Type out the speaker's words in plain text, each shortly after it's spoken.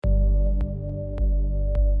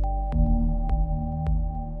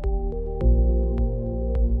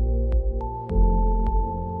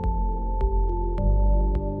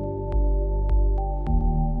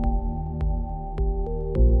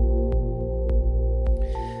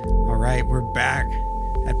right, we're back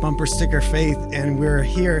at Bumper Sticker Faith, and we're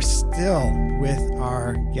here still with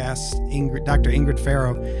our guest, Dr. Ingrid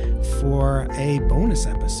Faro, for a bonus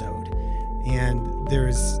episode. And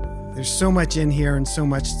there's so much in here and so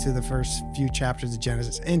much to the first few chapters of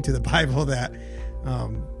Genesis and to the Bible that,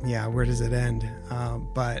 where does it end?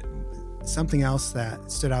 But something else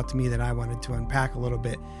that stood out to me that I wanted to unpack a little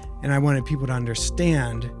bit, and I wanted people to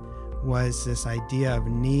understand, was this idea of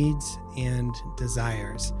needs and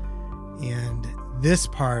desires. And this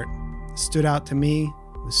part stood out to me,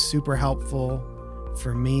 was super helpful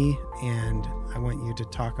for me, and I want you to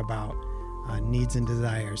talk about needs and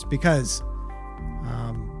desires, because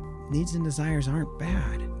needs and desires aren't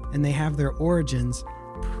bad, and they have their origins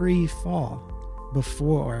pre-fall,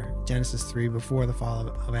 before Genesis 3, before the fall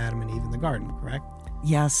of Adam and Eve in the garden, correct?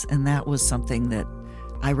 Yes, and that was something that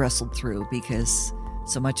I wrestled through, because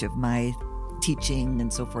so much of my teaching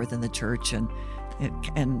and so forth in the church and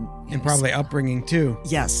probably upbringing too.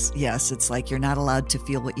 Yes. It's like you're not allowed to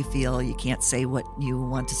feel what you feel. You can't say what you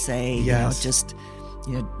want to say. Yes.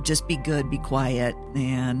 Just be good, be quiet,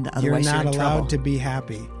 and otherwise you're not in allowed trouble. to be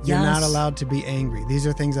happy. Yes. You're not allowed to be angry. These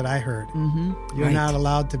are things that I heard. Mm-hmm. You're right. not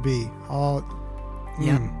allowed to be all.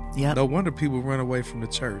 Yep. No wonder people run away from the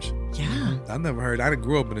church. Yeah. I never heard. I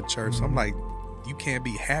grew up in the church. So I'm like, you can't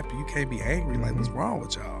be happy. You can't be angry. Like, what's wrong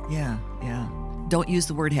with y'all? Yeah. Don't use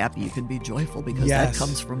the word happy. You can be joyful, because that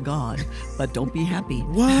comes from God. But don't be happy.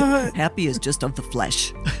 What? Happy is just of the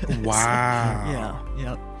flesh. Wow.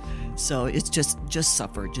 Yeah. So it's just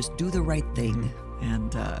suffer. Just do the right thing.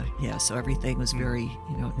 And so everything was very,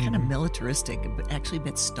 kind of militaristic, but actually a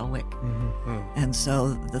bit stoic. And so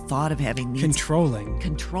the thought of having needs, Controlling.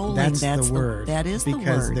 That's the word. That is the word.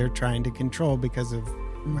 Because they're trying to control because of,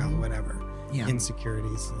 whatever. Yeah.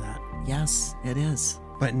 Insecurities and that. Yes, it is.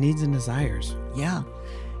 But needs and desires. Yeah.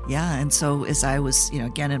 And so as I was,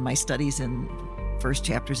 again, in my studies in first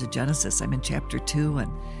chapters of Genesis, I'm in chapter 2,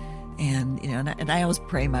 and I always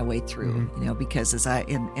pray my way through, because as I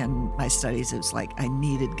in my studies, it was like I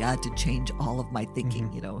needed God to change all of my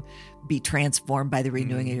thinking, be transformed by the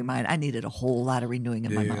renewing of your mind. I needed a whole lot of renewing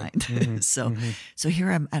in my mind. So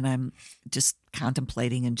here I'm just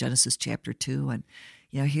contemplating in Genesis chapter 2, and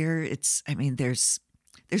here there's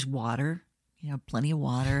water. Plenty of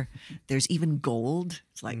water. There's even gold.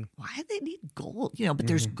 It's like, why do they need gold? But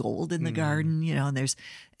there's gold in the garden, and there's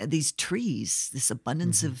these trees, this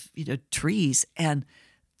abundance of, trees, and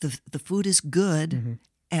the food is good,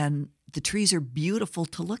 and the trees are beautiful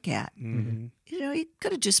to look at. It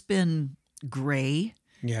could have just been gray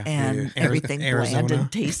and everything bland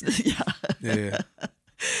and tasteless.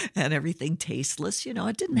 And everything tasteless,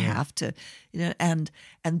 it didn't have to, and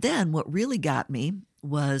then what really got me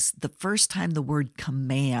was the first time the word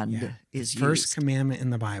command is used. First commandment in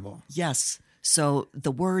the Bible. Yes. So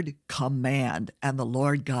the word command, and the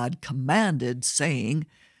Lord God commanded, saying,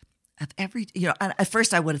 at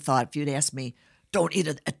first I would have thought, if you'd asked me, don't eat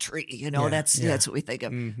a tree, that's what we think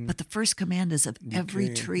of. But the first command is of every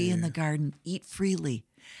tree in the garden, eat freely.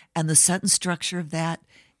 And the sentence structure of that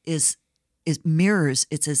is mirrors,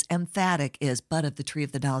 it's as emphatic as, but of the tree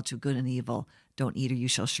of the knowledge of good and evil, don't eat or you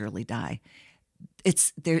shall surely die.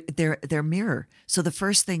 It's their mirror. So the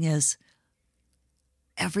first thing is,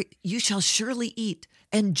 you shall surely eat,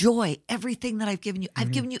 enjoy everything that I've given you.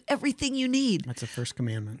 I've given you everything you need. That's the first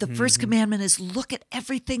commandment. The first commandment is, look at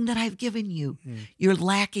everything that I've given you. You're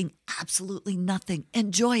lacking absolutely nothing.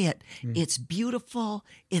 Enjoy it. It's beautiful.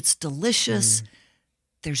 It's delicious.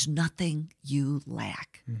 There's nothing you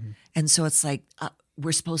lack. And so it's like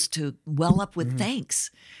we're supposed to well up with thanks,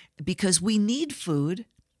 because we need food.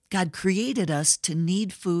 God created us to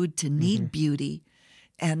need food, to need beauty,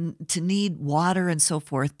 and to need water and so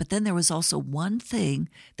forth. But then there was also one thing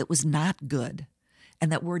that was not good.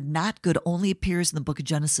 And that word not good only appears in the book of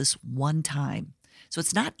Genesis one time. So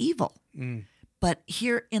it's not evil. But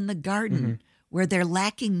here in the garden, where they're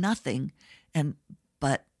lacking nothing,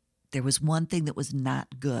 but there was one thing that was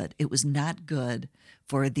not good. It was not good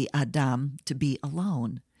for the Adam to be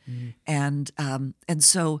alone. And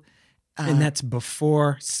so... and that's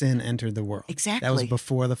before sin entered the world. Exactly. That was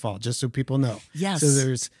before the fall, just so people know. Yes.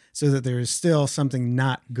 So that there is still something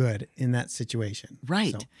not good in that situation.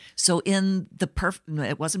 Right. So in the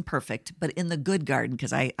it wasn't perfect, but in the good garden,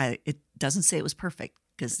 because it doesn't say it was perfect,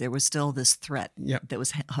 because there was still this threat that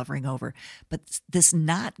was hovering over. But this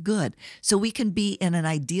not good. So we can be in an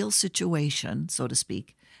ideal situation, so to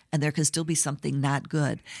speak, and there can still be something not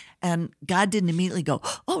good. And God didn't immediately go,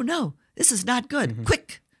 oh no, this is not good.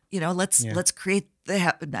 Quick. Let's create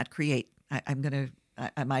not create.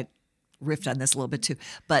 I might riffed on this a little bit too.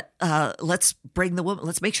 But let's bring the woman.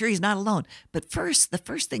 Let's make sure he's not alone. But first, the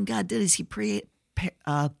first thing God did is he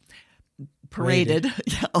paraded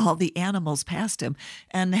all the animals past him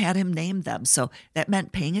and had him name them. So that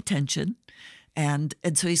meant paying attention. And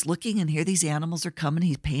so he's looking, and here these animals are coming.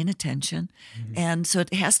 He's paying attention. And so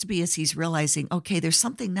it has to be as he's realizing, okay, there's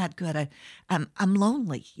something not good. I'm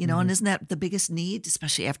lonely, and isn't that the biggest need,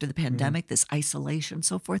 especially after the pandemic, this isolation,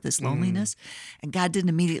 so forth, this loneliness. And God didn't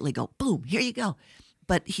immediately go, boom, here you go.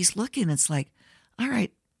 But he's looking, it's like, all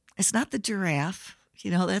right, it's not the giraffe.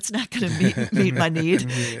 That's not going to meet my need.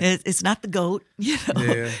 It's not the goat,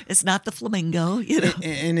 It's not the flamingo,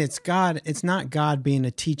 And it's God. It's not God being a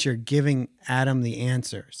teacher giving Adam the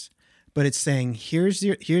answers, but it's saying, here's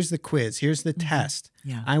the quiz, here's the test.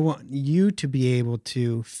 Yeah. I want you to be able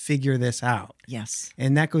to figure this out. Yes.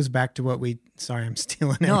 And that goes back to what sorry, I'm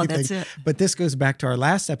stealing everything. No, that's it. But this goes back to our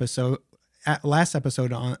last episode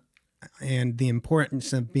on, and the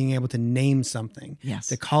importance of being able to name something, yes,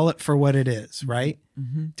 to call it for what it is, right?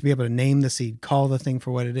 To be able to name the seed, call the thing for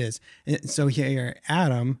what it is. And so here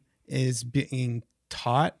Adam is being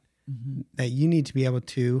taught that you need to be able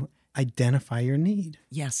to identify your need.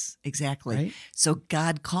 Yes, exactly. Right? So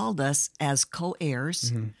God called us as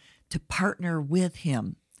co-heirs to partner with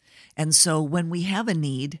him. And so when we have a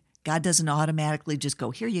need, God doesn't automatically just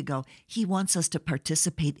go, here you go. He wants us to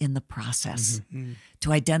participate in the process,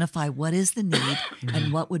 to identify what is the need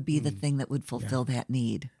and what would be the thing that would fulfill that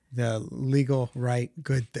need. The legal, right,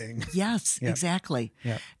 good thing. Yes, exactly.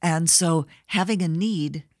 Yep. And so having a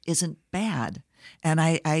need isn't bad. And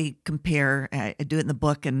I compare, I do it in the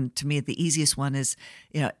book, and to me the easiest one is,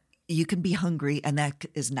 you can be hungry and that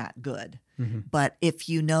is not good. But if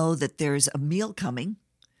you know that there's a meal coming,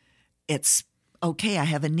 it's okay, I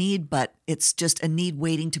have a need, but it's just a need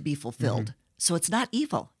waiting to be fulfilled. So it's not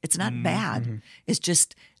evil. It's not bad. It's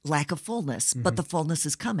just lack of fullness, but the fullness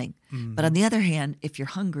is coming. But on the other hand, if you're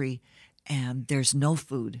hungry and there's no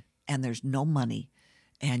food and there's no money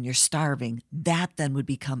and you're starving, that then would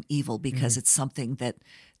become evil because it's something that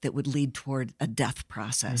would lead toward a death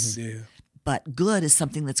process. But good is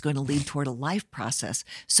something that's going to lead toward a life process.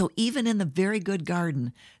 So even in the very good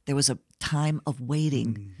garden, there was a time of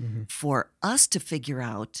waiting for us to figure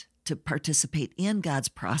out, to participate in God's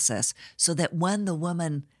process, so that when the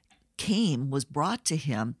woman was brought to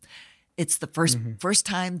him, it's the first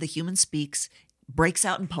time the human speaks, breaks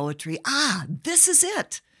out in poetry. This is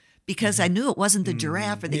it. Because I knew it wasn't the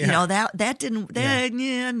giraffe, or that didn't.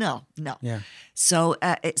 No. Yeah. So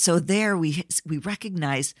there we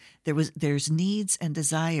recognize there's needs and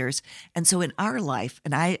desires, and so in our life,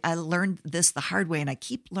 and I learned this the hard way, and I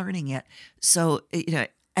keep learning it. So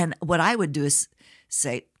and what I would do is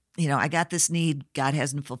say, I got this need, God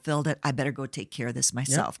hasn't fulfilled it. I better go take care of this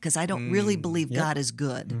myself, because I don't really believe God is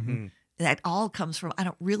good. That all comes from, I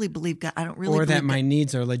don't really believe God. I don't really or believe that my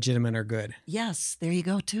needs are legitimate or good. Yes, there you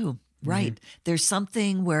go too. Right. There's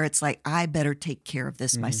something where it's like, I better take care of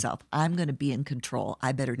this myself. I'm going to be in control.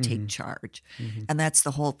 I better take charge. And that's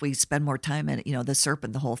the whole, if we spend more time in it, the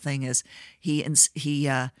serpent, the whole thing is he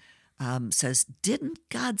says, didn't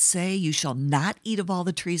God say you shall not eat of all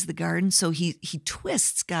the trees of the garden? So he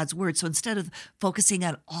twists God's word. So instead of focusing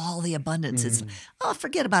on all the abundance, it's,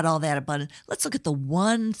 forget about all that abundance. Let's look at the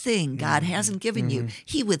one thing God hasn't given you.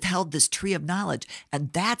 He withheld this tree of knowledge.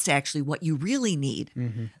 And that's actually what you really need.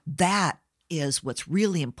 That is what's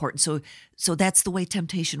really important. So that's the way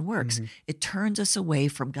temptation works. It turns us away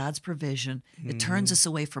from God's provision. It turns us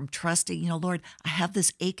away from trusting, Lord, I have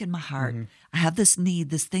this ache in my heart. I have this need,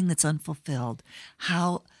 this thing that's unfulfilled.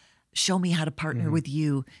 Show me how to partner with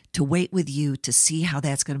you, to wait with you, to see how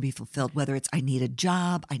that's going to be fulfilled. Whether it's, I need a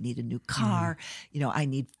job, I need a new car, I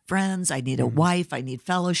need friends, I need a wife, I need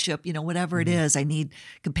fellowship, whatever it is, I need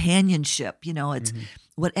companionship, it's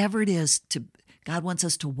whatever it is. God wants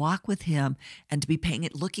us to walk with him and to be paying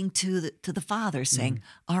it, looking to the Father, saying,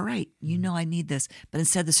 all right, I need this. But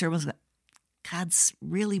instead the servant was like, God's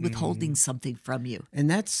really withholding something from you. And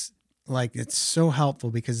that's it's so helpful,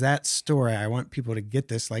 because that story, I want people to get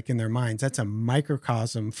this in their minds. That's a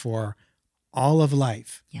microcosm for all of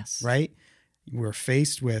life. Yes. Right? We're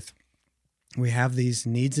faced with, we have these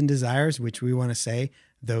needs and desires, which we want to say,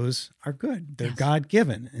 those are good. They're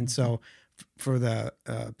God-given. And so for the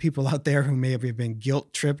people out there who may have been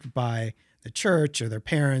guilt-tripped by the church or their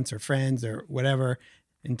parents or friends or whatever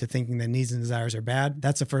into thinking that needs and desires are bad,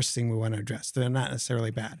 that's the first thing we want to address. They're not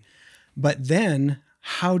necessarily bad. But then,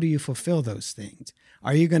 how do you fulfill those things?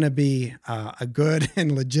 Are you going to be a good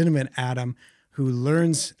and legitimate Adam who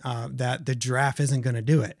learns that the giraffe isn't going to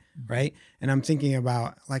do it, right? And I'm thinking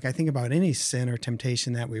about, I think about any sin or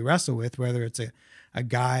temptation that we wrestle with, whether it's a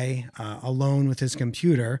guy alone with his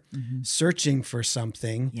computer searching for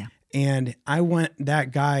something. Yeah. And I want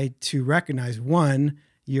that guy to recognize, one,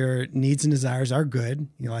 your needs and desires are good.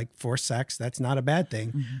 Like for sex, that's not a bad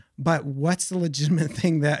thing. But what's the legitimate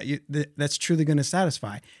thing that's truly going to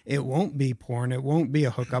satisfy? It won't be porn. It won't be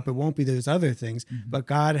a hookup. It won't be those other things. But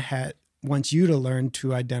God wants you to learn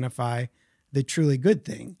to identify the truly good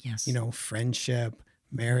thing. Yes. Friendship,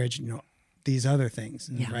 marriage, these other things,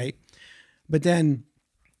 right? But then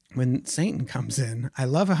when Satan comes in, I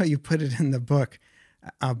love how you put it in the book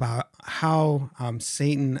about how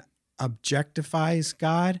Satan objectifies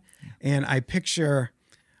God. And I picture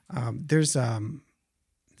there's an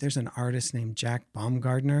artist named Jack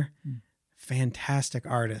Baumgartner, fantastic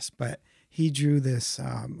artist, but he drew this,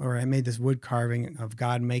 or I made this wood carving of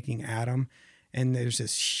God making Adam. And there's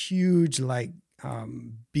this huge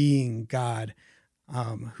being God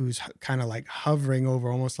who's kind of like hovering over,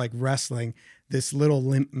 almost like wrestling this little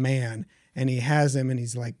limp man. And he has him and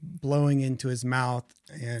he's like blowing into his mouth.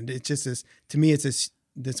 And it's just to me, it's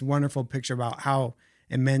this wonderful picture about how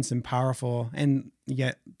immense and powerful and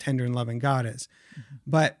yet tender and loving God is.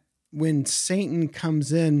 But when Satan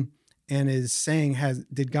comes in and is saying,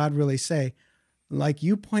 did God really say, like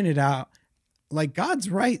you pointed out, like God's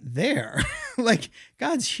right there. Like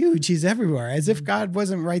God's huge. He's everywhere. As if God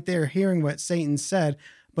wasn't right there hearing what Satan said,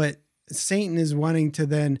 but Satan is wanting to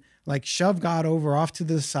then like shove God over off to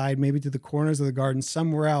the side, maybe to the corners of the garden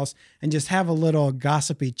somewhere else, and just have a little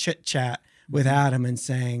gossipy chit chat with Adam and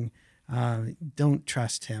saying, don't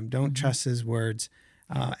trust him. Don't trust his words,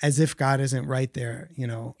 as if God isn't right there,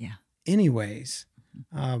 anyways.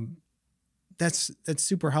 That's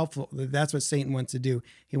super helpful. That's what Satan wants to do.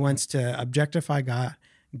 He wants to objectify God,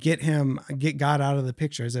 get God out of the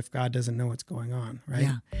picture as if God doesn't know what's going on, right?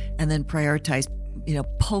 Yeah. And then prioritize,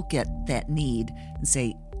 poke at that need and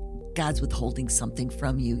say, God's withholding something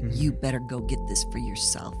from you. You better go get this for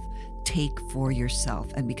yourself. Take for yourself.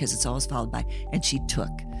 And because it's always followed by, and she took.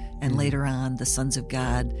 And later on, the sons of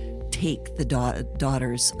God take the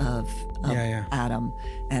daughters of Adam,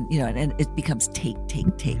 and and it becomes take.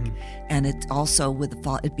 And it also with the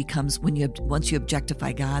fall, it becomes once you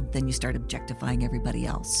objectify God, then you start objectifying everybody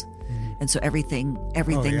else. And so everything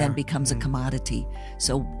then becomes a commodity.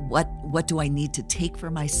 So what do I need to take for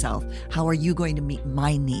myself? How are you going to meet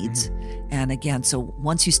my needs? And again, so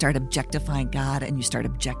once you start objectifying God and you start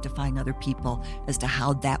objectifying other people as to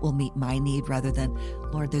how that will meet my need, rather than,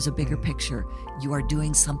 Lord, there's a bigger picture. You are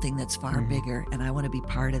doing something that's far bigger, and I want to be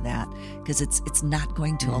part of that, because it's not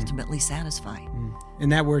going to ultimately satisfy.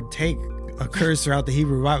 And that word take occurs throughout the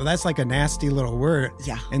Hebrew Bible. That's like a nasty little word.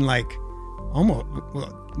 Yeah. And like almost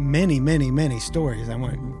many stories. I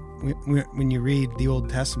want when you read the Old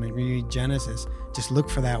Testament, when you read Genesis, just look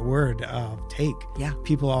for that word take. Yeah.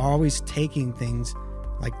 People are always taking things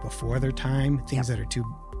like before their time, things that are too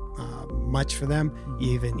much for them.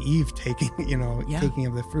 Even Eve taking, taking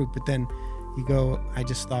of the fruit. But then you go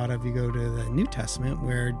to the New Testament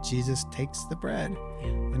where Jesus takes the bread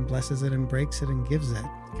and blesses it and breaks it and gives it,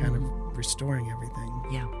 kind of restoring everything.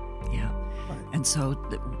 Yeah. And so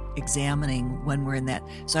examining when we're in that.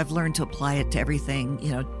 So I've learned to apply it to everything,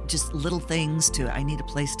 just little things to, I need a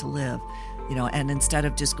place to live, and instead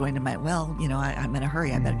of just going to I'm in a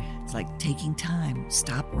hurry. It's like taking time,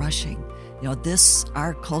 stop rushing.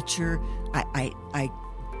 Our culture,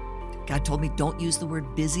 God told me, don't use the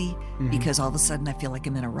word busy because all of a sudden I feel like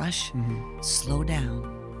I'm in a rush. Slow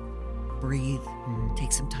down, breathe,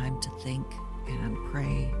 take some time to think and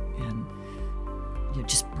pray and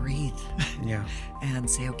just breathe. And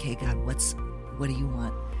say, okay, God, what do you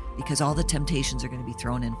want? Because all the temptations are going to be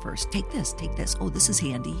thrown in first. Take this. Oh, this is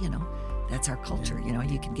handy. That's our culture.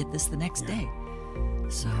 You can get this the next day.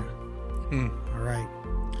 So, all right,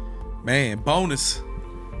 man, bonus,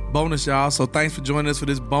 y'all. So thanks for joining us for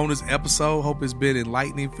this bonus episode. Hope it's been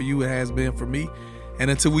enlightening for you. It has been for me. And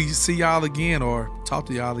until we see y'all again or talk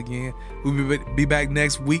to y'all again, we'll be back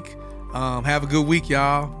next week. Have a good week,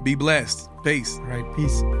 y'all. Be blessed. Peace. All right,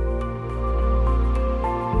 peace.